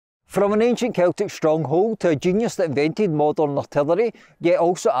From an ancient Celtic stronghold to a genius that invented modern artillery, yet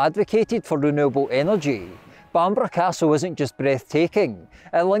also advocated for renewable energy, Bamburgh Castle isn't just breathtaking,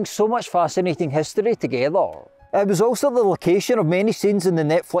 it links so much fascinating history together. It was also the location of many scenes in the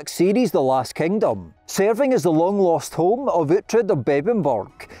Netflix series The Last Kingdom, serving as the long-lost home of Uhtred of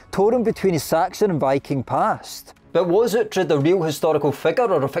Bebbanburg, torn between his Saxon and Viking past. But was Uhtred a real historical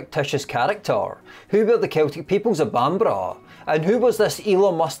figure or a fictitious character? Who were the Celtic peoples of Bamburgh? And who was this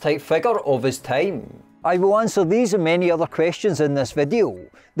Elon Musk-type figure of his time? I will answer these and many other questions in this video.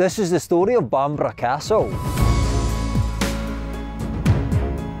 This is the story of Bamburgh Castle.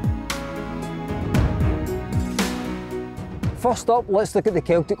 First up, let's look at the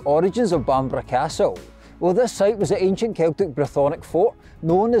Celtic origins of Bamburgh Castle. Well, this site was an ancient Celtic Brittonic fort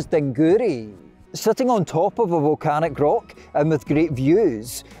known as Din Guarie. Sitting on top of a volcanic rock and with great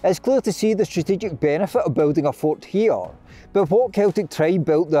views, it's clear to see the strategic benefit of building a fort here. But what Celtic tribe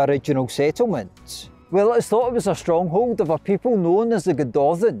built the original settlement? Well, it's thought it was a stronghold of a people known as the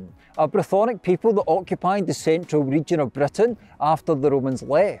Gododdin, a Brythonic people that occupied the central region of Britain after the Romans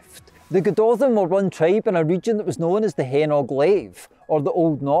left. The Gododdin were one tribe in a region that was known as the Hen Ogledd, or the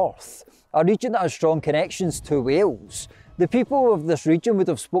Old North, a region that has strong connections to Wales. The people of this region would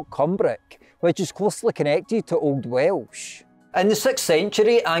have spoke Cumbric, which is closely connected to Old Welsh. In the 6th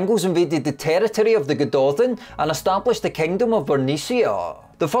century, Angles invaded the territory of the Gododdin and established the kingdom of Bernicia.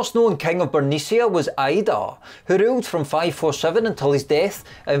 The first known king of Bernicia was Ida, who ruled from 547 until his death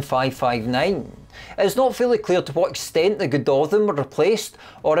in 559. It is not fully clear to what extent the Gododdin were replaced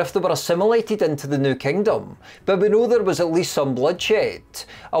or if they were assimilated into the new kingdom, but we know there was at least some bloodshed.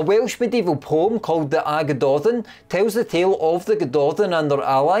 A Welsh medieval poem called the Gododdin tells the tale of the Gododdin and their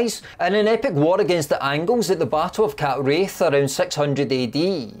allies in an epic war against the Angles at the Battle of Cumbric around 600 AD.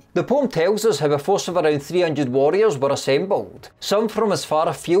 The poem tells us how a force of around 300 warriors were assembled, some from as far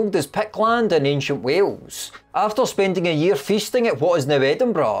afield as Pictland in ancient Wales. After spending a year feasting at what is now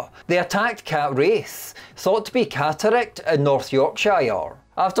Edinburgh, they attacked Cumbric, thought to be Catterick in North Yorkshire.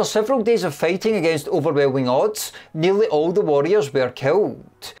 After several days of fighting against overwhelming odds, nearly all the warriors were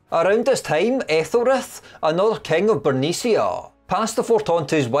killed. Around this time, Ethelred, another king of Bernicia, passed the fort on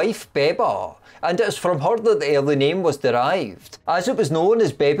to his wife Bebba, and it is from her that the early name was derived, as it was known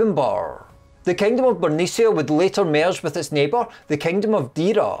as Bebbanburg. The kingdom of Bernicia would later merge with its neighbour, the kingdom of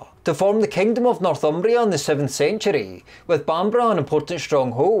Deira, to form the kingdom of Northumbria in the 7th century, with Bamburgh an important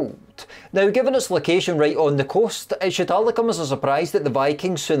stronghold. Now, given its location right on the coast, it should hardly come as a surprise that the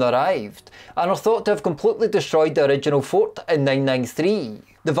Vikings soon arrived, and are thought to have completely destroyed the original fort in 993.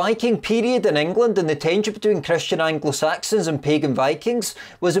 The Viking period in England and the tension between Christian Anglo-Saxons and pagan Vikings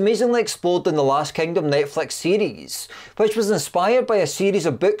was amazingly explored in the Last Kingdom Netflix series, which was inspired by a series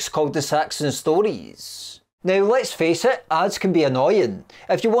of books called the Saxon Stories. Now, let's face it, ads can be annoying.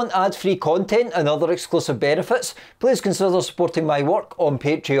 If you want ad-free content and other exclusive benefits, please consider supporting my work on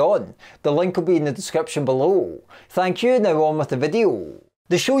Patreon. The link will be in the description below. Thank you, now on with the video.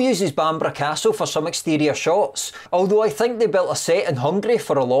 The show uses Bamburgh Castle for some exterior shots, although I think they built a set in Hungary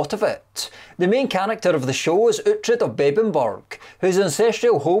for a lot of it. The main character of the show is Uhtred of Bebbanburg, whose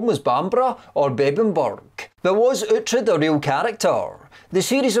ancestral home was Bamburgh or Bebbanburg. But was Uhtred a real character? The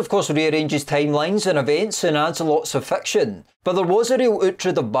series of course rearranges timelines and events and adds lots of fiction, but there was a real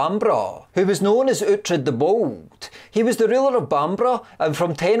Uhtred of Bamburgh, who was known as Uhtred the Bold. He was the ruler of Bamburgh, and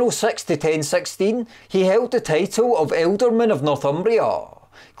from 1006 to 1016 he held the title of Ealdorman of Northumbria.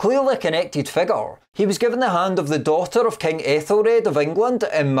 Clearly a connected figure, he was given the hand of the daughter of King Ethelred of England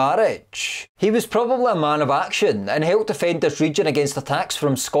in marriage. He was probably a man of action and helped defend this region against attacks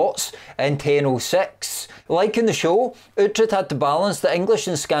from Scots in 1006. Like in the show, Uhtred had to balance the English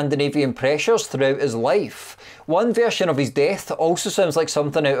and Scandinavian pressures throughout his life. One version of his death also sounds like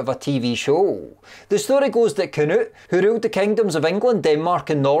something out of a TV show. The story goes that Canute, who ruled the kingdoms of England, Denmark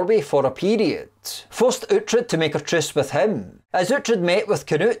and Norway for a period, forced Uhtred to make a truce with him. As Uhtred met with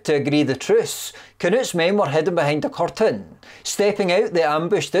Canute to agree the truce, Canute's men were hidden behind a curtain. Stepping out, they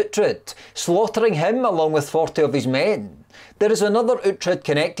ambushed Uhtred, slaughtering him along with 40 of his men. There is another Uhtred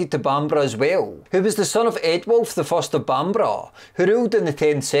connected to Bamburgh as well, who was the son of Eadwulf I of Bamburgh, who ruled in the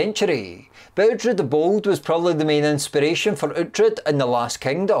 10th century. But Uhtred the Bold was probably the main inspiration for Uhtred in the Last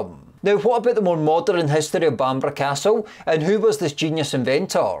Kingdom. Now, what about the more modern history of Bamburgh Castle, and who was this genius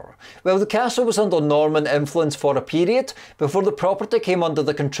inventor? Well, the castle was under Norman influence for a period before the property came under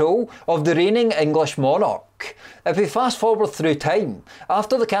the control of the reigning English monarch. If we fast forward through time,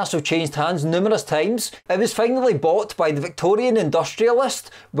 after the castle changed hands numerous times, it was finally bought by the Victorian industrialist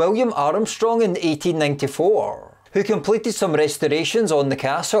William Armstrong in 1894, who completed some restorations on the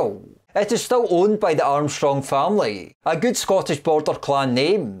castle. It is still owned by the Armstrong family, a good Scottish border clan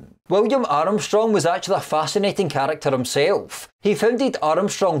name. William Armstrong was actually a fascinating character himself. He founded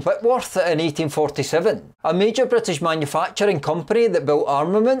Armstrong Whitworth in 1847, a major British manufacturing company that built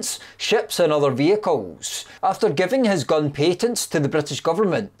armaments, ships and other vehicles. After giving his gun patents to the British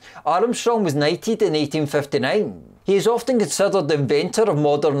government, Armstrong was knighted in 1859. He is often considered the inventor of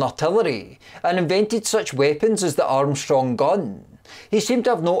modern artillery, and invented such weapons as the Armstrong gun. He seemed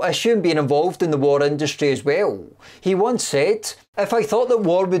to have no issue in being involved in the war industry as well. He once said, "If I thought that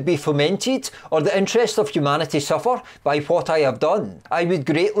war would be fomented, or the interests of humanity suffer, by what I have done, I would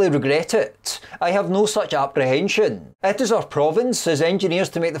greatly regret it. I have no such apprehension. It is our province as engineers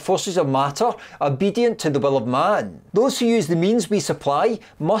to make the forces of matter obedient to the will of man. Those who use the means we supply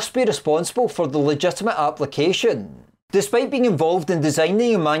must be responsible for the legitimate application." Despite being involved in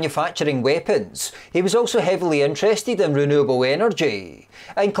designing and manufacturing weapons, he was also heavily interested in renewable energy.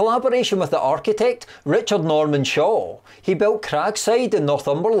 In collaboration with the architect Richard Norman Shaw, he built Cragside in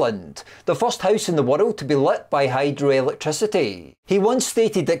Northumberland, the first house in the world to be lit by hydroelectricity. He once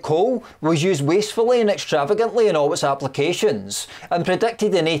stated that coal was used wastefully and extravagantly in all its applications, and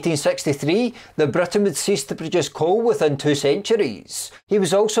predicted in 1863 that Britain would cease to produce coal within 2 centuries. He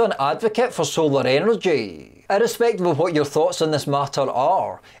was also an advocate for solar energy. Irrespective of what your thoughts on this matter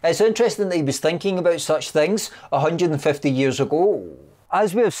are, it's interesting that he was thinking about such things 150 years ago.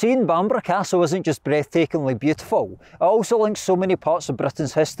 As we have seen, Bamburgh Castle isn't just breathtakingly beautiful, it also links so many parts of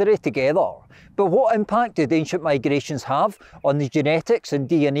Britain's history together. But what impact did ancient migrations have on the genetics and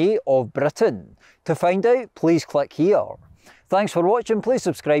DNA of Britain? To find out, please click here. Thanks for watching, please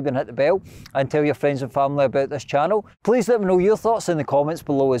subscribe and hit the bell, and tell your friends and family about this channel. Please let me know your thoughts in the comments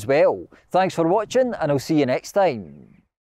below as well. Thanks for watching, and I'll see you next time.